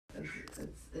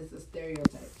it's a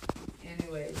stereotype.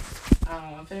 Anyways,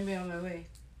 I'm finna be on my way.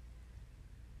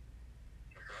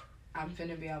 I'm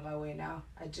finna be on my way now.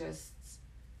 I just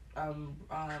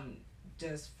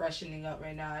freshening up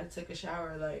right now. I took a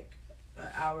shower like an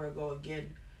hour ago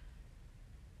again.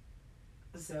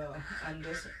 So I'm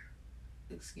just.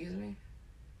 Excuse me.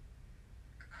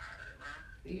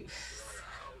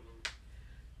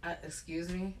 Excuse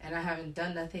me, and I haven't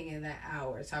done nothing in that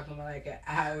hour. Talking about like an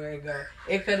hour ago.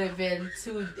 It could have been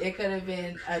It could have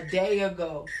been a day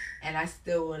ago, and I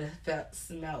still would have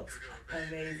smelled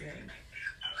amazing,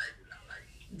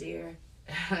 dear.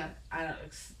 I don't.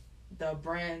 The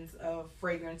brands of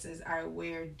fragrances I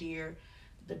wear, dear,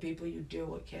 the people you deal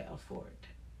with can't afford.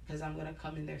 Because I'm gonna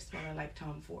come in there smelling like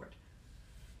Tom Ford.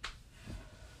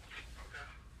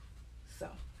 So.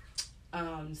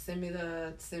 Send me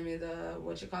the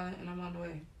what you call it, and I'm on the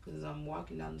way because I'm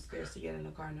walking down the stairs to get in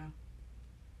the car now.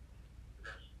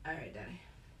 All right, Daddy.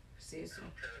 See you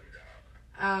soon.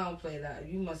 I don't play that.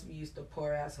 You must be used to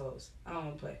poor assholes. I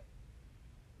don't play.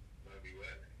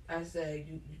 I said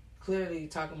you clearly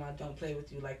talking about don't play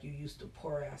with you like you used to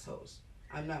poor assholes.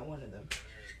 I'm not one of them.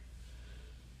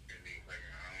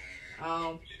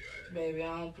 Baby,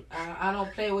 I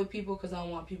don't play with people because I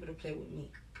don't want people to play with me.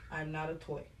 I'm not a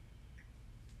toy.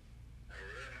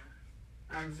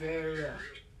 I'm very real.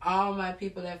 All my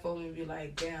people that follow me be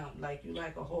like, damn, like you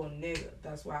like a whole nigga.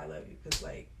 That's why I love you, cause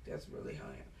like that's really how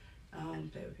I am. I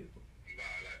don't play with people.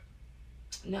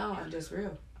 No, I'm just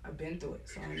real. I've been through it,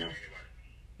 so I know.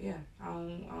 Yeah, I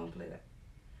don't play that.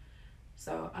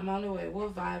 So I'm on the way. We'll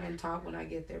vibe and talk when I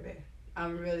get there, babe.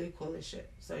 I'm really cool as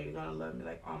shit. So you're gonna love me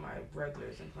like all my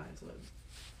regulars and clients love me.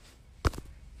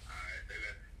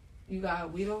 You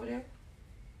got weed over there?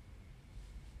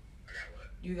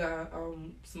 You got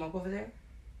smoke over there?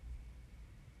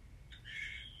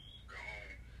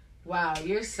 Wow,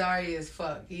 you're sorry as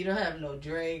fuck. You don't have no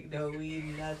drink, no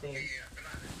weed, nothing.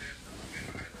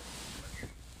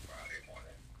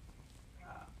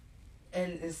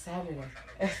 And it's Saturday.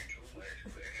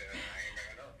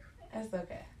 That's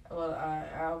okay. Well,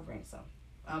 I'll bring some.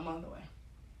 I'm on the way.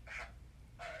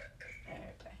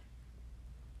 Alright, bye.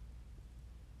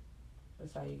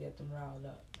 That's how you get them riled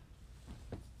up.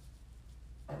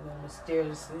 And then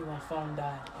mysteriously my phone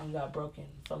died and got broken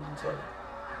from the toilet.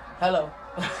 Hello.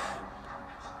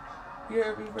 You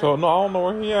heard me, bro? So, no, I don't know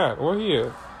where he at. Where he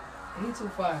at? He too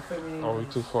far for me. Oh, he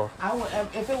too far.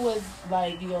 If it was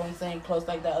like, you know what I'm saying, close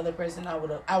like that other person, I would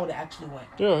have actually went.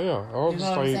 Yeah. I was you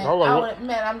know just what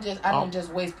like, I don't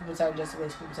just waste people's time just to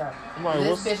waste people's time. Like,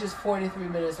 this bitch is 43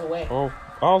 minutes away. Oh,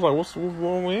 I was like, what's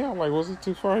going on? I'm like, was it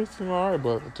too far? He seemed alright,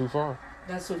 but too far.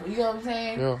 That's what, you know what I'm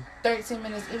saying? Yeah. 13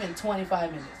 minutes, even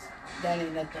 25 minutes. That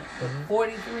ain't nothing. But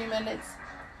 43 minutes?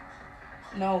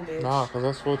 No, bitch. Nah, because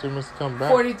that's 43 minutes to come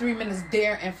back. 43 minutes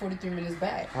there and 43 minutes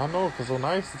back. I know, because when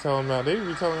I used to tell them that, they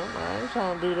be telling me, I ain't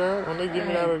trying to do that. When they give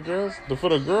me that address, for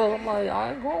the girl, I'm like,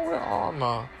 I ain't going with it. Oh,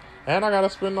 nah. And I got to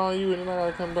spend on you, and then I got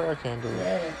to come back. I can't do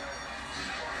it. Right.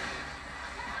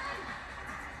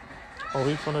 Oh,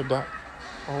 he finna die.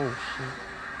 Oh, shit.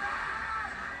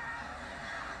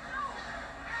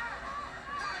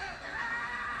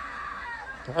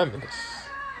 That nigga's...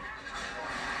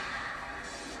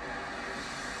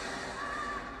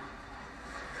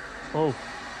 Oh.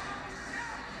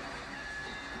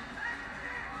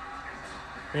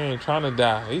 He ain't trying to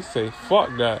die. He say, fuck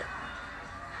that.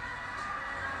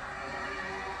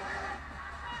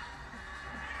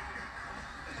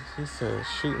 He said,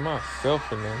 shoot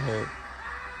myself in the head.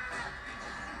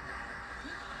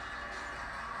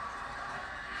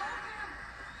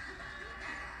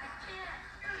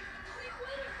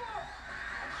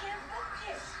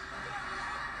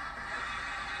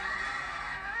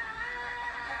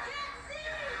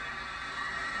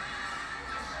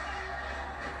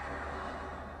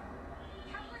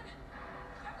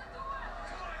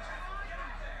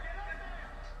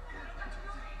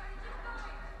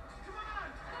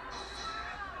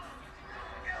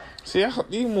 See,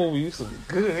 these movies used to be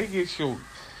good. They get you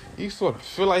sort of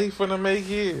feel like he finna make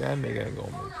it. That nigga ain't gonna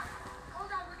make it.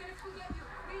 Hold on, we're gonna come get you.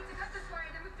 We need to cut this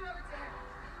wire, then we throw it to him.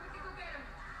 We can go get him.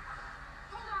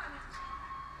 Hold on.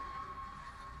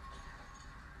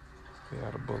 He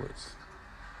out of bullets.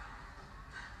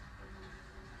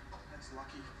 That's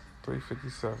lucky.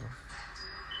 357.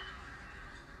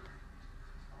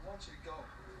 I want you to go.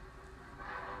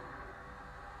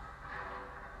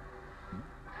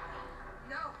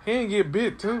 No. He ain't get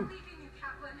bit, too. I'm leaving you,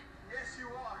 Kaplan. Yes, you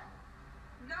are.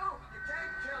 No. You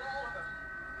can't kill all of them.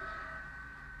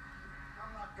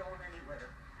 I'm not going anywhere.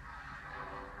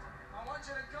 I want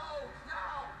you to go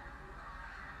now.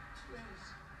 Please.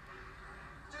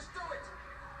 Just do it.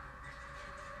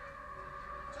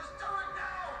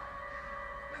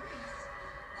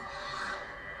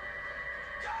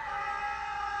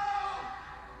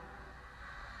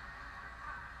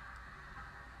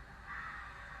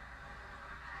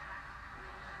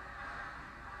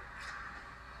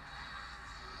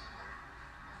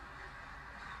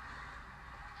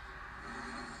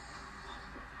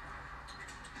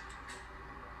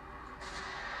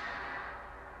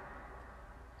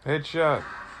 Headshot.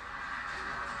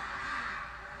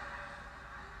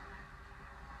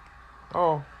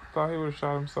 Oh, thought he would have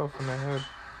shot himself in the head. You're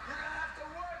gonna have to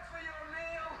work for your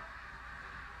meal.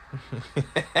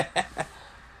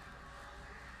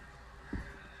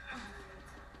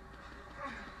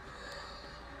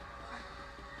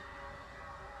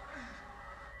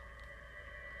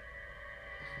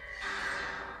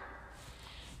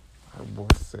 That boy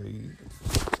say,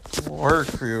 work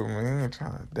for you, man. He ain't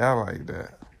trying to die like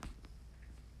that.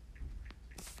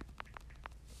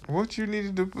 What you need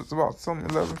to do is about some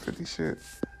 1150 shit.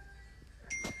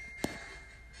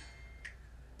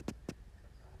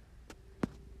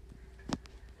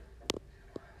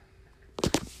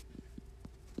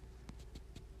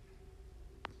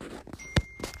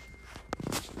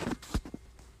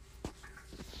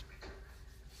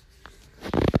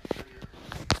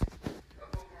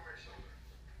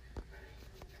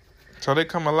 So they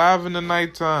come alive in the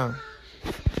nighttime.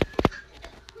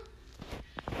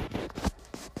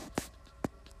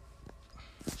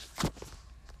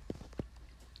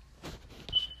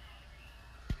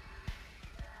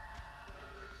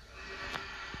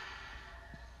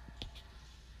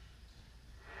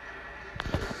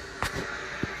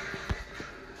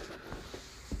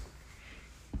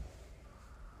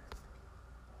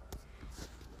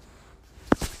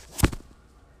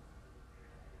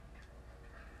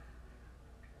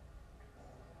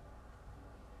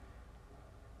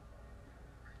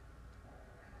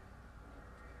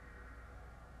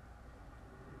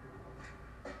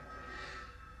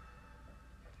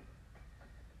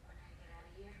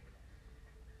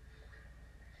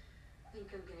 I think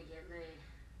I'm gonna get laid.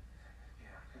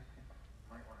 Yeah.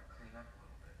 Might want to clean up a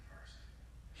little bit first.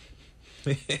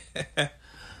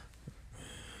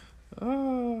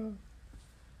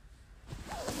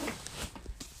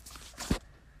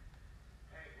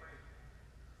 Hey, wait.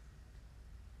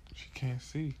 She can't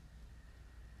see.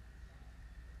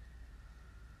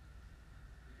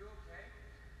 You okay?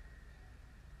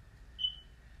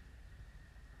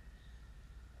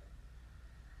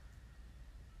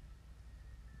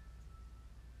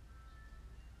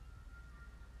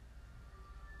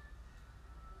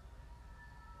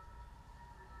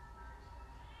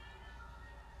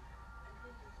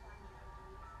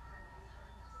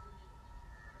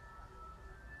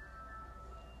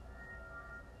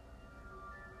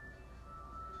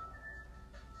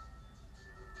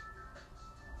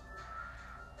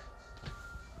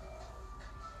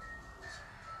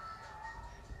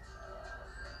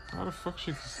 How the fuck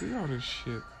she can see all this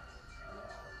shit?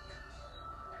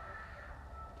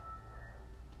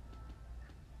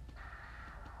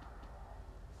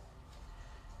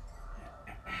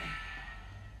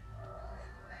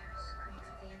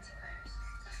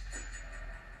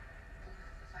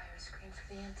 Virus, scream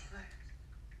for the antivirus.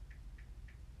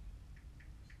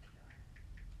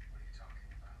 What are you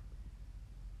talking about?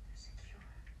 There's a cure.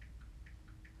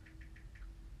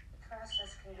 The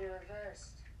process can be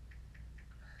reversed.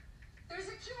 There's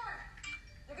a cure!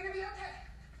 You're gonna be okay.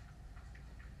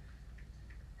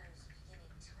 I was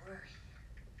beginning to worry.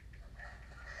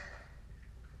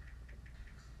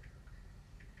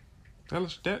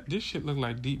 This shit look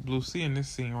like Deep Blue Sea in this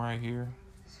scene right here.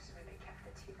 This is where they kept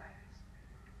the T-virus.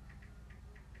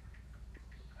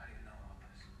 How do you know all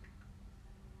this?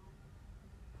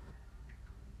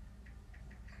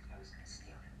 I was gonna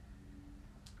steal it.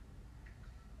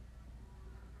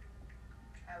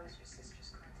 I was your sister's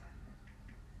contact.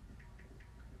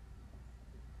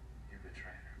 You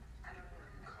betrayed her. I don't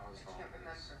know. Caused I all can't this.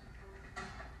 remember.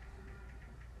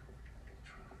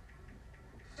 Truth.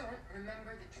 Don't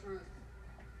remember the truth.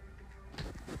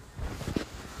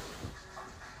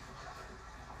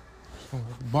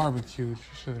 Barbecued. She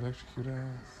should have electrocuted her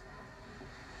ass.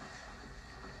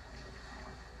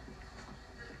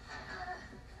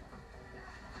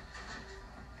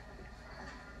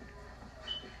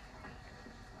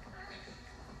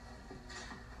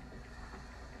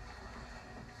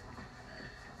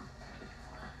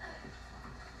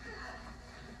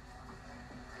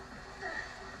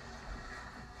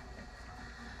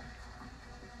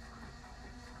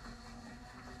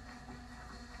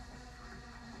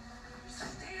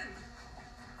 Stand!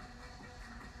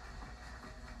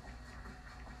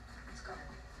 It's gone.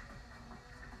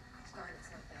 It's gone. It's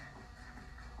not there.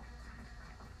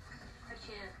 I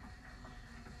can't.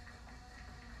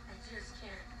 I just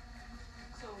can't.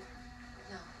 So,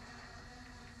 no.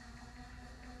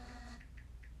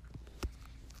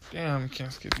 Damn,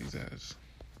 can't skip these ads.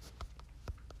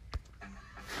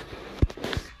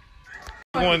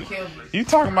 One, you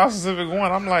talking about specific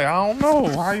one? I'm like, I don't know.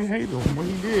 How you hate him? What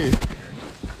he did?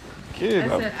 kid.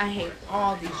 I said I hate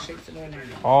all these chicks that are in there.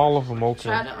 All of them, Try okay.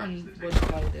 to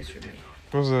unwhatchamacallit this for me.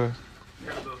 What's that?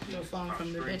 Your phone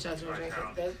from the bitch I told you. I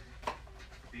said,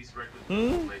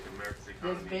 Hmm?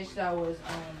 this bitch that was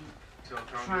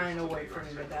trying to work for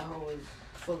me, but that hoe is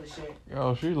full of shit.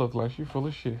 Yo, she look like she full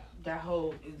of shit. That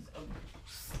hoe is a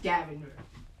scavenger.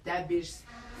 That bitch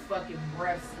fucking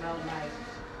breath smell like.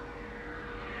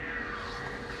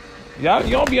 Y'all,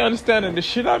 you don't be understanding the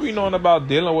shit I be knowing about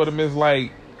dealing with them is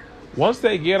like, once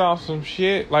they get off some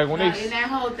shit, like when No, they. in that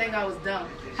whole thing, I was dumb.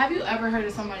 Have you ever heard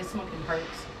of somebody smoking perks?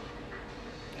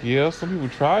 Yeah, some people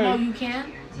try No, it. you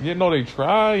can. You know they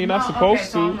try. You're not No, supposed okay,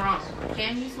 so I'm to. wrong.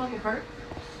 Can you smoke a perk?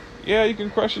 Yeah, you can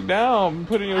crush it down and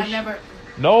put it in your. I never.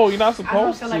 No, you're not I don't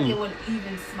supposed feel to. like it would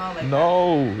even smell like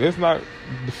No, it's not.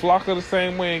 The flock of the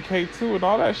same way in K2 and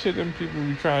all that shit. Them people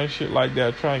be trying shit like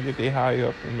that, trying to get their high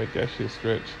up and make that shit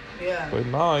stretch. that. Yeah. But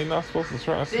nah, you're not supposed to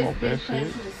try and This smoke that bitch claims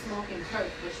shit. she was smoking perk,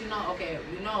 but you know, okay,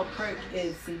 you know, perk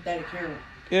is synthetic heroin.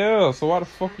 Yeah, so why the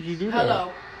fuck would you do that?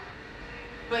 Hello.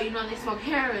 But you know they smoke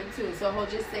heroin too, so he'll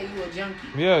just say you a junkie.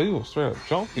 Yeah, you a straight up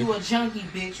junkie. You a junkie,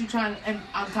 bitch. You trying to, and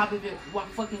on top of it, one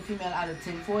fucking female out of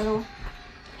tinfoil.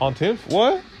 On 10th?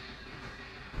 What?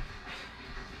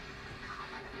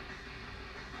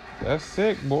 That's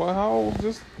sick, boy. How old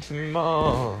is this?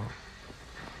 Nah.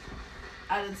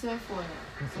 Out of tinfoil.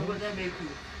 So what that make you?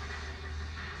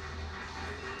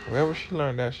 Wherever she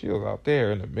learned that, she was out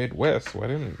there in the Midwest where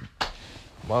them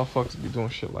motherfuckers be doing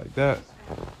shit like that.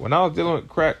 When I was dealing with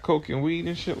crack, coke, and weed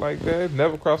and shit like that, it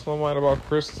never crossed my mind about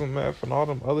crystal meth and all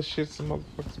them other shits some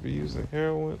motherfuckers be using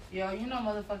heroin. Yo, you know,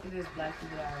 motherfucker, there's black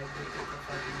people that are addicted to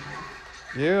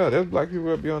fucking Yeah, there's black people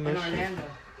that be on in that shit. Orlando.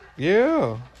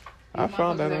 Yeah. I These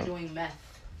found that motherfuckers are out. doing meth.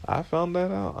 I found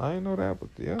that out. I didn't know that, but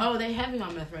yeah. Oh, they heavy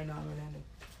on meth right now in Orlando.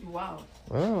 Wow.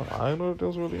 Well, I didn't know that they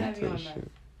was really Heavy into on this that.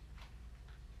 shit.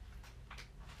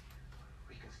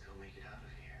 We can still make it out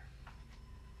of here.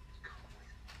 Come with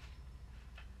me.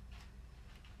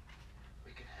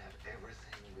 We can have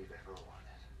everything we've ever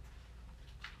wanted.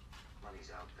 Money's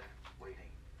out there,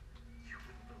 waiting. You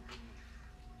wouldn't believe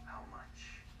how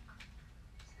much.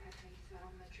 That's how you thought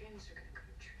all my dreams were gonna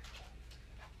come true.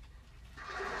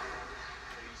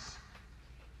 Please,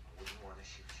 I wouldn't want to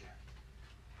shoot you.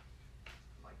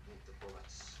 Might need the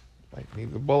bullets. Like,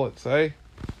 need the bullets, eh?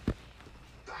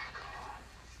 Back off.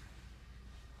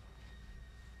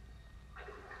 I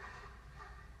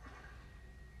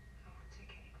won't take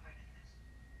any part in this.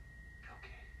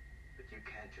 Okay, but you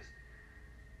can't just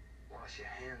wash your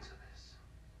hands of this.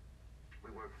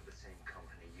 We work for the same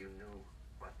company. You knew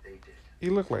what they did. He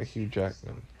looked like Hugh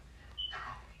Jackman.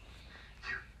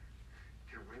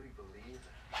 You really believe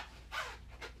that?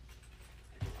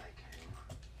 People like him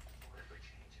will ever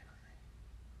change anything?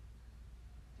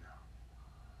 No.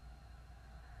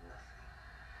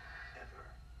 Nothing ever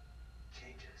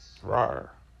changes. Rawr.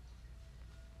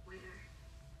 Where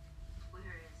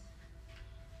is?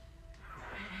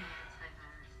 Type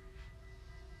hours.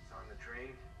 It's on the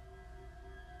train.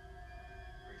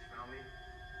 Where you found me?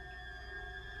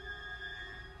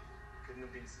 Couldn't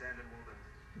have been standing more than...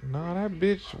 Nah, that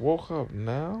bitch woke up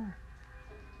now.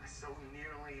 I so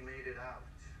nearly made it out.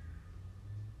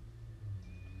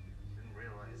 Didn't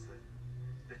realize that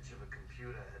bitch of a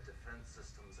computer had defense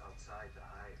systems outside the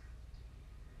hive.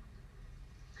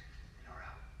 In or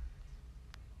out.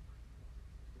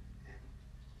 In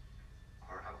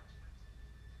or out.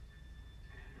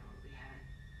 I don't know what we had,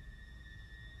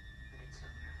 but it's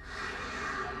over.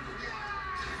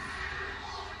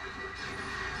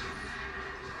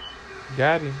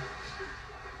 Got him.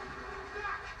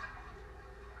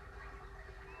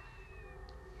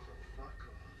 Fuck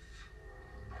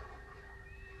off.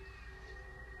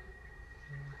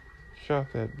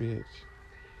 Shot that bitch.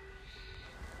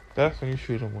 That's when you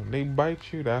shoot them. When they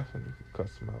bite you, that's when you can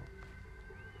cuss them out.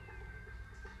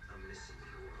 I'm missing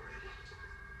you already.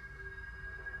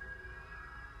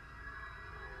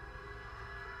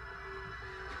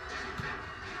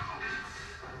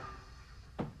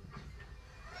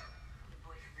 Your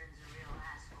boyfriend's a real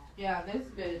asshole. Yeah, this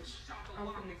bitch.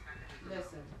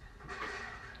 Listen.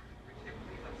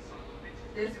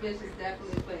 This bitch is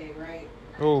definitely playing, right?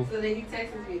 Oh, So then he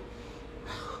texts me.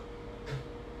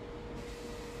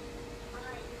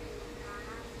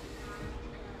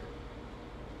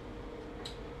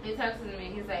 He texted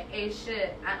me. He's like, "Hey,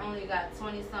 shit, I only got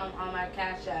 20 some on my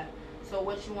Cash App. So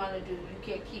what you want to do? You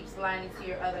can keep sliding to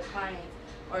your other clients,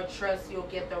 or trust you'll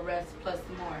get the rest plus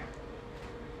more."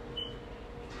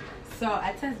 So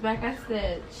I text back. I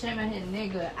said, "Shame my head,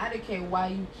 nigga. I don't care why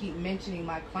you keep mentioning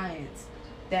my clients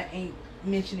that ain't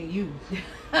mentioning you.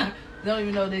 Don't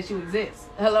even know that you exist.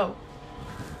 Hello."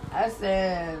 I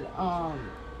said,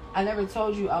 I never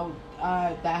told you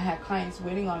that I had clients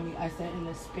waiting on me. I said in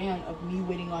the span of me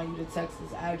waiting on you to text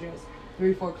this address,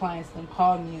 3-4 clients then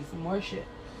called me and some more shit.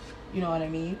 You know what I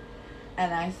mean?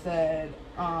 And I said,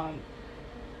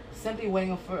 simply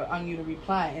waiting on you to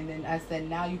reply. And then I said,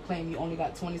 now you claim you only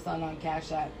got 20 something on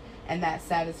Cash App, and that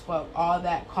satisfied all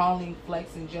that calling,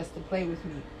 flexing just to play with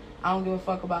me. I don't give a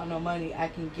fuck about no money. I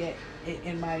can get it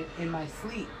in my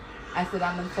sleep. I said,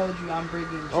 I done told you I'm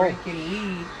bringing drinking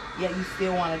weed, yet you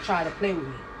still want to try to play with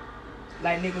me.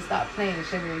 Like, nigga, stop playing.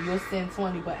 Sugar, you'll send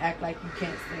 20, but act like you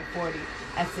can't send 40.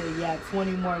 I said, yeah,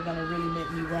 20 more gonna really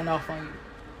make me run off on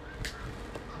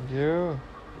you. Yeah.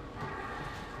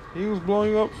 He was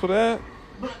blowing you up for that.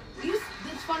 But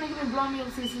it's funny, he been blowing me up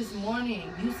since this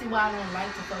morning. You see why I don't like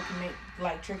to fucking make,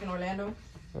 like, trick in Orlando?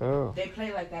 Oh. They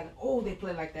play like that. Oh, they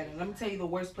play like that. And let me tell you the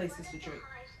worst places to trick.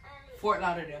 Fort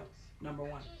Lauderdale, number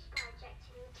 1.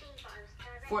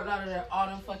 Fort Lauderdale, all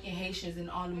them fucking Haitians and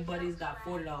all them buddies got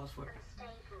 $40 for it.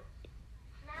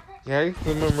 Yeah, I used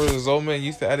to remember this old man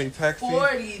used to add a taxi.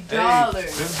 $40. Hey,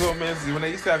 this old man, when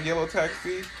they used to have yellow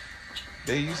taxi,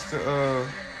 they used to,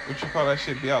 what you call that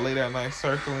shit, be out late at night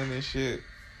circling and shit.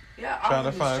 Yeah, trying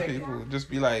to find people. Just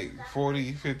be like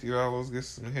 $40, $50, get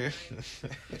some hit.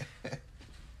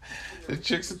 The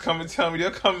chicks will come and tell me,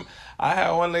 they'll come. I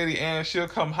had one lady, and she'll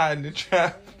come hide in the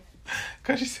trap.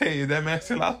 Because she said, is that man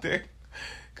still out there?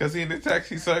 Because he in the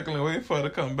taxi circling, waiting for her to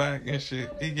come back and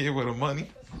shit. He gave her the money.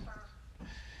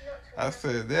 I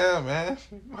said, damn, man.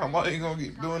 How long you going to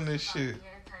keep doing this shit?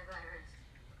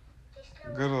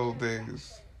 Good old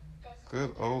days.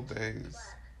 Good old days.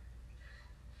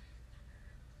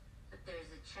 But there's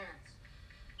a chance.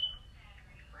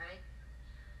 Right?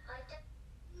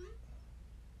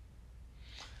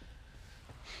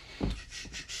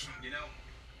 You know,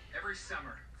 every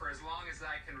summer, for as long as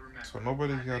I can remember, So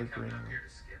nobody I've got been a coming green up one. here to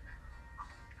skip.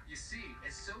 You see,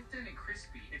 it's so thin and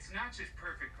crispy, it's not just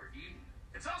perfect for eating,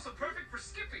 it's also perfect for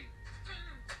skipping.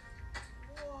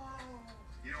 Whoa.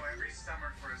 You know, every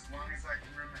summer, for as long as I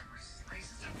can remember,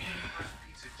 slices of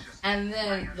pizza just... And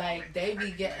then, like, they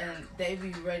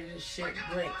be ready to shit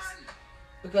bricks.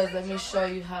 Because let me show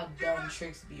you how dumb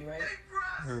tricks be, right?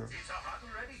 Yeah.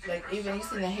 Like, even you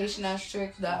seen the Haitian ass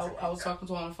trick that I was talking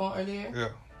to on the phone earlier? Yeah.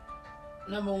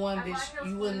 Number one, bitch,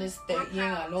 you in this state, you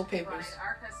ain't got no papers,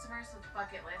 Our customers with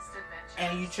bucket list adventures.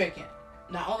 and you tricking.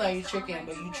 Not only are you tricking,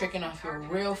 but you tricking off your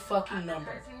real fucking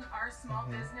number. Our small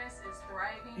business is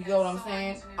thriving. You get what I'm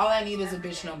saying? All I need is a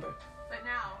bitch number. But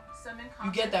now, some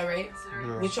You get that, right?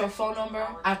 Yeah. With your phone number,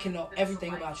 I can know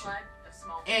everything about you.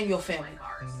 And your family.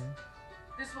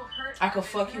 This will hurt I could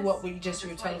fuck you up with just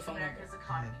your telephone number.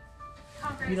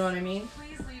 You know what I mean?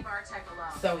 Please leave our tech alone.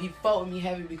 So he fought with me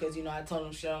heavy because, you know, I told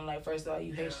him shit. I'm like, first of all,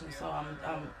 you Haitian, so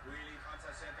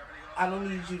I don't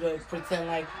need you to pretend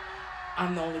like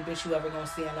I'm the only bitch you ever gonna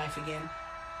see in life again.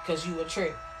 Cause you a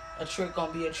trick. A trick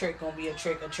gonna be a trick, gonna be a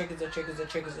trick. A trick is a trick is a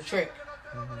trick is a trick.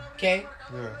 Okay?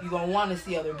 Yeah. You gonna wanna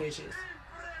see other bitches.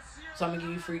 So I'm gonna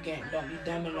give you free game. Don't be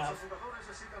dumb enough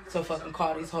to fucking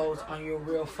call these hoes on your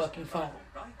real fucking phone.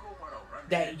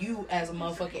 That you as a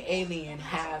motherfucking alien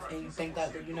have, and you think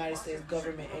that the United States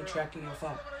government ain't tracking your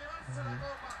phone.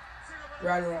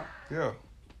 Right or wrong? Yeah.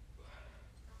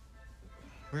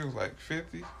 He was like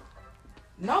 50.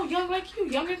 No, young like you,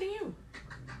 younger than you.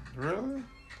 Really?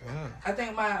 Damn. I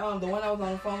think my the one that was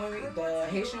on the phone with me, the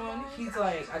Haitian one, he's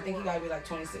like, I think he gotta be like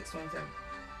 26, 27.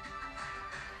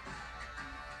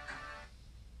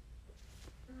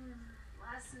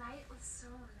 Last night was so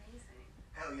amazing.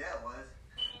 Hell yeah, it was.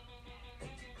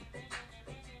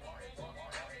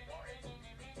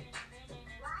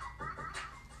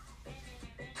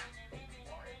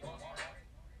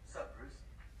 What's up, Bruce?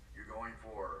 You're going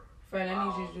for Fred, I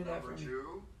need you to do that for number me. 2?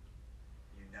 You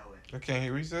know it. I can't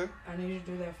hear you say? I need you to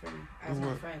do that for me as my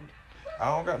What? friend. I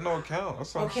don't got no account.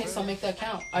 That's what Okay, I'm so saying. make that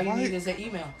count. All you Why? need is an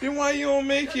email. Then why you don't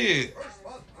make it? First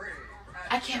month free.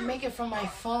 I can't make it from my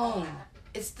phone.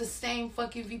 It's the same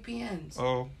fucking VPNs.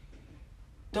 Oh,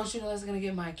 Don't you know that's gonna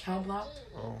get my account blocked?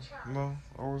 oh, no.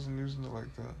 I wasn't using it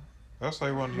like that. That's how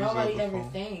you want to use Nobody the ever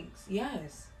phone. thinks.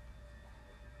 Yes.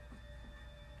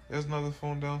 There's another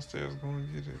phone downstairs. Go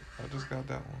and get it. I just got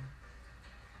that one.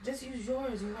 Just use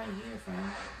yours. You're right here,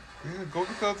 friend. Yeah, go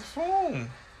get the other phone.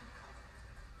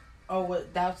 Oh,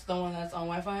 what? That's the one that's on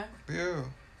Wi-Fi? Yeah.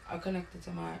 I'll connect it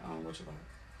to my, what you call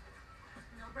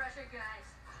it? No pressure, guys.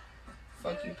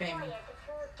 Fuck you, pay me. Require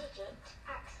the 4-digit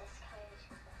access code.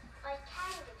 I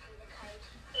can give you the code,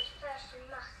 but first you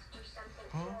must do something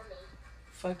Huh? for me.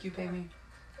 Fuck you, pay me.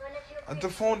 One of your The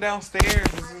phone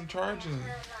downstairs isn't charging. her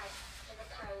life for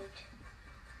the code.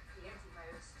 The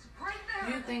antivirus is right there. You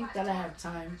you think that I have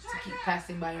time to keep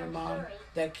passing by your mom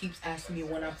that keeps asking me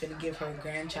when I'm finna give her a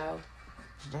grandchild?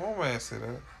 My mom ain't say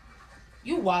that.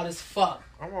 You wild as fuck.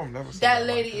 My mom never said That that.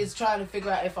 lady is trying to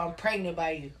figure out if I'm pregnant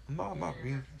by you. No, not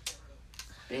me.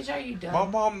 Bitch, are you dumb? My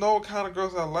mom know what kind of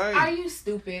girls I like. Are you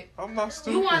stupid? I'm not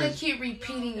stupid. You want to keep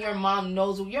repeating your mom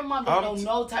knows. Your mom don't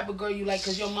know no type of girl you like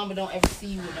because your mama don't ever see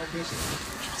you with no bitches.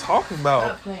 What you talking about?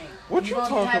 Stop playing. What you don't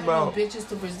talking have about? No bitches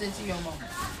to present to your mama.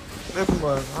 Never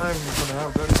mind. I ain't even gonna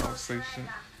have that conversation.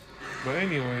 But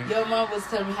anyway. Your mom was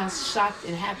telling me how shocked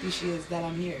and happy she is that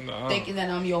I'm here. Nah. Thinking that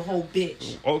I'm your whole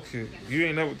bitch. Okay. You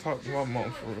ain't never talked to my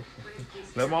mom for real.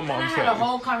 Let my mom I say had a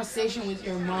whole conversation with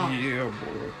your mom. Yeah,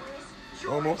 boy.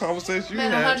 No more conversation you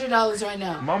Man, had. $100 right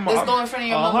now. My mom, Let's go in front of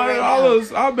your mama right now.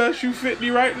 $100. I'll bet you 50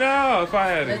 right now if I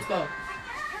had it. Let's go.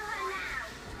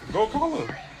 Go call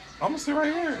her. I'm gonna sit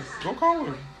right here. Go call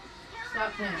her.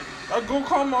 Stop playing. Go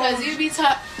call mom. Because you be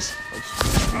tough.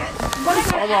 What I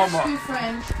gotta ask you,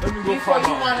 friend, Let me go before call you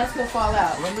mom. want us to fall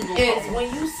out, Let me go is call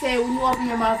when you say, when you open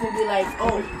your mouth and be like,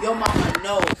 oh, your mama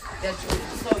knows that you,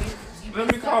 so you Let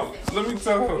me call. Let me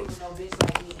tell her.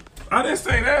 I didn't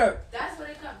say that. That's what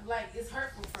it comes, like, it's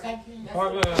hurtful, friend. That's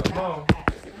Hold what on, it mom. comes out.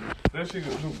 There she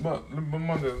goes. My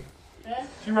mother. Huh?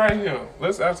 She right here.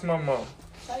 Let's ask my mom.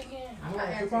 Say again. I'm No, not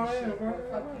it's answering all shit. here, bro.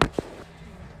 Fuck you.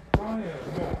 Oh yeah,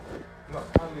 no. Not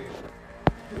Ali.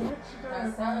 What she There's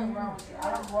done? something wrong with you. I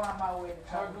don't go out my way to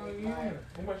How talk go to you? you.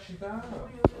 Como é que dá?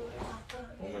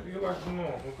 Como é que eu acho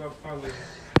não? Nunca falei.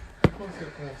 Quando você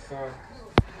cansado,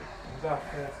 dá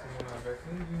força, mano, velho.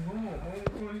 Não,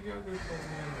 não liga a questão,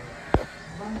 mano.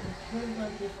 Mas quando vai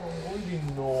ter como onde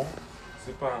não,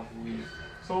 c'est pas oui.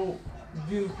 So,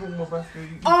 deal pour moi parce que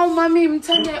Oh, mami, m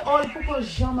tene, oh, pouko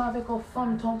jam avek o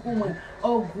fam ton kou mwen,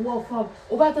 oh, gwo fam.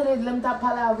 Ou pa tene, lem ta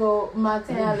pala avo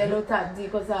maten a lè nou ta di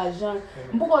ko sa jan.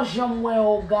 M pouko jam mwen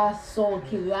o gason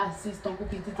ki rasist ton kou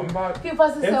ki titou. Ki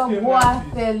fase se o gwo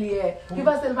atelier. Ki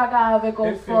fase l baka avek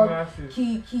o fam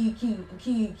ki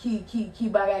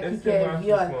baga ki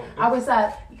kervyon. Awe sa,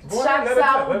 chak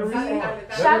sa ou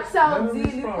di,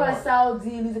 li kwa sa ou di,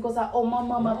 li di ko sa, oh,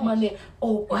 maman ap mane,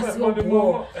 oh, wasi yo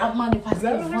bro, ap mane paske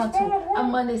vantou, ap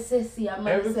mane sesi, ap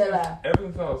mane se la. Ever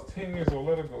since I was 10 years old,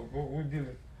 let her go. We deal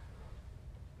it.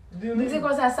 Li di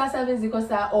ko sa se vezi ko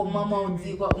sa, oh, maman ou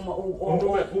di, ou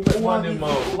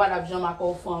wadap jam ak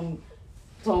ou fam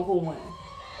ton kou mwen.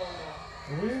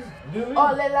 Oh,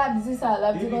 le la di sa,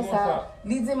 la di ko sa,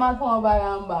 li di man pon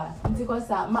bagan ba, li di ko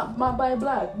sa, ma bay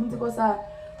black, li di ko sa,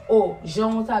 oh,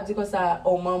 jan ou ta di ko sa,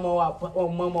 oh,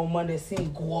 maman mande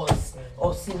sin gros,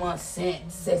 oh, si man se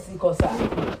si ko sa.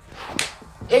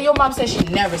 And your mom said she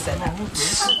never said that.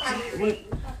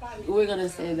 We're gonna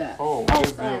say that. Oh,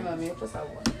 sorry, mommy. What's that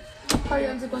one?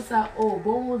 Kaya di ko sa, oh,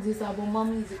 bon di sa, bon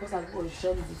mami di ko sa, oh,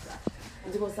 jan di sa.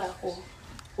 Di ko sa, oh,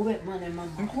 ouwek mane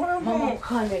mama. Mama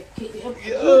kane,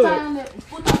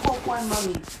 puta po kwan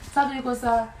mami. Sabi di ko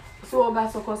sa, so o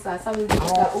gaso ko sa, sabi di ko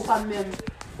sa, ou pa mem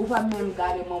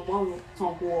gade maman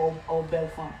ton kou ou bel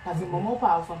fan. Kasi maman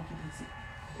pa ou fan ki biti.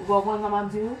 Ou pa mama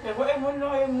di ou?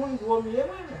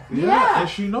 Yeah, and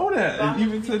she know that, and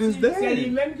even to this day.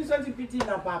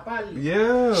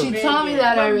 Yeah. She told me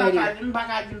that already.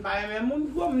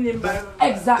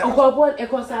 Exactly.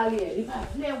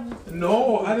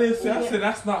 No, I didn't say. I said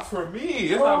that's not for me.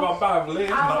 It's not about five legs.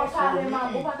 It's not for me.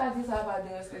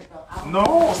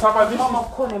 No, ça va dire.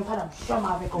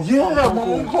 Yeah,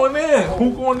 maman connaît.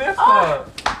 Who connaît ça?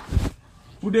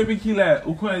 Ou depuis qu'il est,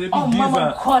 ou connaît depuis 10 ans.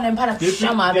 Maman connaît pas la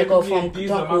chambre avec un femme qui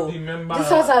t'en court. C'est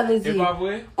ça, ça veut dire.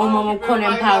 Oh, maman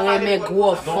connaît pas les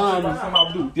gros femmes.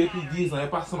 Depuis 10 ans,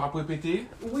 elle passe à répéter.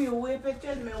 Oui, répéter,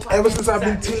 mais Ever since I've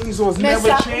been 10 years old, it's Mais never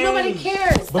ça, changed. nobody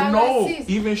cares. But Ça no, raciste.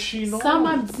 even she knows. Ça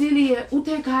m'a dit, ou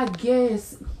te ka gen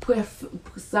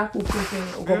ça pour préférer,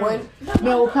 ou comprenez?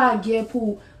 Mais ou ka gen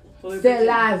pour faire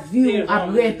la vie ou à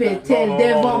répéter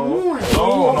devant moi.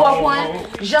 Ou comprenez?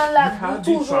 Jean l'a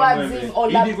toujours a dit, on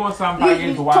l'a Il dit qu'on s'en parle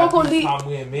de droit, il s'en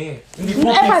aimer.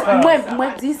 Moi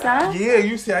dis ça. Yeah,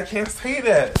 you see, I can't say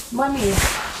that. Mami,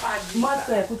 moi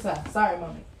écoute ça. Sorry,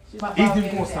 mami. Il dit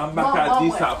qu'on s'en parle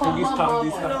de ça, pour qu'il s'en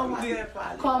dise ça.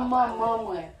 Comment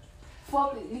maman? Faut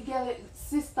li gen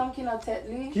system qui dans tête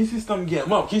li. Qui system game?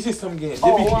 Mom, qui system game? Oh,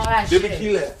 alright, Depuis shit.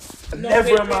 qu'il est.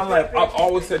 Never in my life. I've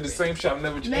always said the same shit. I've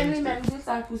never Même changed li it. même dit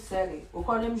ça pour sel. Ou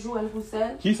quand même jouer pour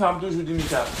sel. Qui ça me toujours dit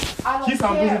Mika? I Qui don't ça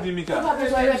me toujours care. dit Mika? Ou pas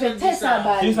besoin répéter ça Qui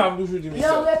bali. ça me toujours dit Yo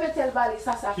Mika? répéter le bali,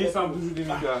 ça Qui fait. ça me toujours dit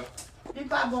Mika? c'est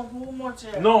pas bon pour mon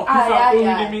cher. Non, qui Aïe, ça me aïe,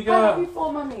 toujours dit aïe. Mika? Pas il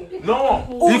faut, mami. Non,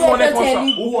 Ou il connaît comme répéter ça.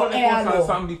 li Ou gros connaît et comme ça, alors.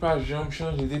 ça me dit pas j'aime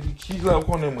changer. Depuis qui là, on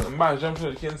connaît moi. Bah, j'aime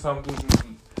changer. Qui ça me toujours dit?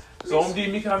 So on dit,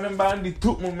 mi ka même ban, dit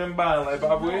tout moun même ban, like,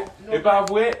 pas vrai? Et pas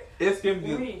vrai, est-ce que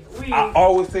me dit, I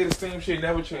always say the same shit,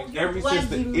 never change. Every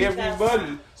sister,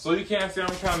 everybody. So you can't say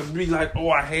I'm trying to be like, oh,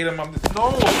 I hate him. I'm just, no,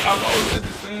 I've always said the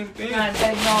same thing.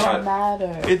 It don't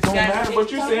matter. It don't matter,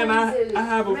 but you saying I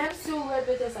have a... Même si vous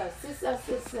répétez ça, si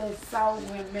ça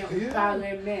ou remet, ou pas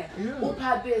remet, ou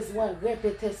pas besoin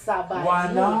répéter ça,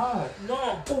 Why not? Non.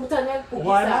 Pour tenir pour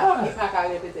Why ça, not? il pas qu'à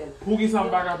répéter. Pour qui ça me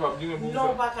pas capable? Dis-moi pour Non,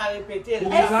 ça. pas qu'à répéter.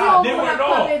 Pour Est-ce qui ça? que Dis-moi vous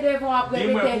non. répétez devant après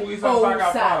Dis-moi répéter, pour qui ça me oh, pas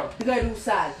sale, capable. red ou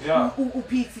sale, Yeah. ou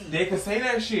piti. They can say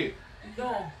that shit. Non.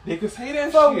 They can say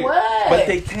that For shit. what? But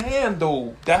they can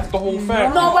though. That's the whole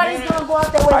fact. Nobody's gonna go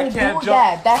out there when I you do can't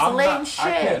that. That's I'm lame not, shit.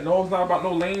 I can't. No, it's not about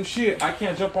no lame shit. I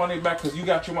can't jump on their back because you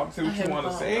got your mouth to say what you want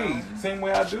to say. Same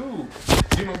way I do.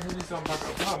 Dis-moi pour qui ça me pas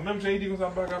capable. Même j'ai dit que ça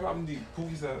me pas capable, me dit pour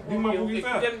qui ça. Dis-moi pour qui ça.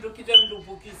 Qui t'aime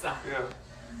pour qui ça? Yeah.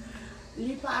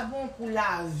 Il pas bon pour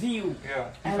la vie.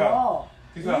 Yeah. Qui ça? Alors,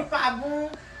 Qui Il ça? pas bon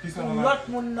Qui ça pour dans la l'autre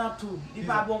monde dans tout. Il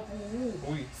pas bon pour vous.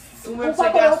 Oui. Ou même pourquoi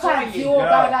ces qu'on a garçons. dit au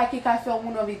bagage qui a fait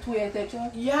mon envie tout et tête?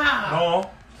 Yeah. Non.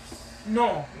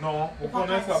 Non. Non. Vous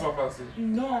connaissez ça pas passer.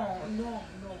 Non, non,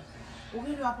 non. Ou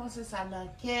bien doit penser ça dans le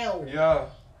cœur. Yeah.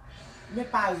 Mais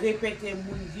pas répéter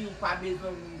mon vie ou pas besoin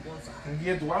de comme ça. Il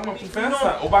y a droit moi pour faire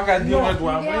ça. On va pas dire on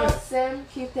doit Il y a un faire. sem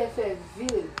qui te fait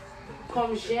ville.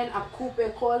 Comme jeune à couper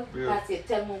école, Yeah. parce que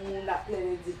tellement de monde a plein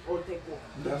de dit, oh, t'es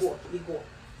go. Il go.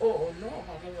 Oh, non,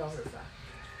 pas qu'on va faire ça.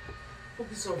 Faut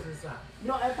qu'ils sortent ça.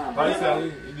 Non, elle pas Pas ça, bon.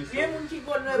 il dit Il y a ça. des gens qui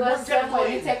connaissent Moi, bon c'est moi,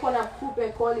 il Dieu. était qu'on a coupé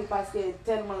école parce que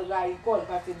tellement de gars école,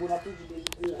 parce que bon a toujours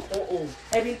des gros. Oh,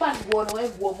 oh. Et puis, pas de gros, non, un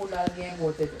gros monde a rien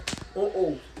gros tête. Oh,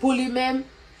 oh. Pour lui-même,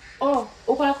 oh,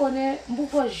 ou pas connaître,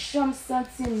 pourquoi jamais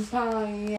senti pas rien.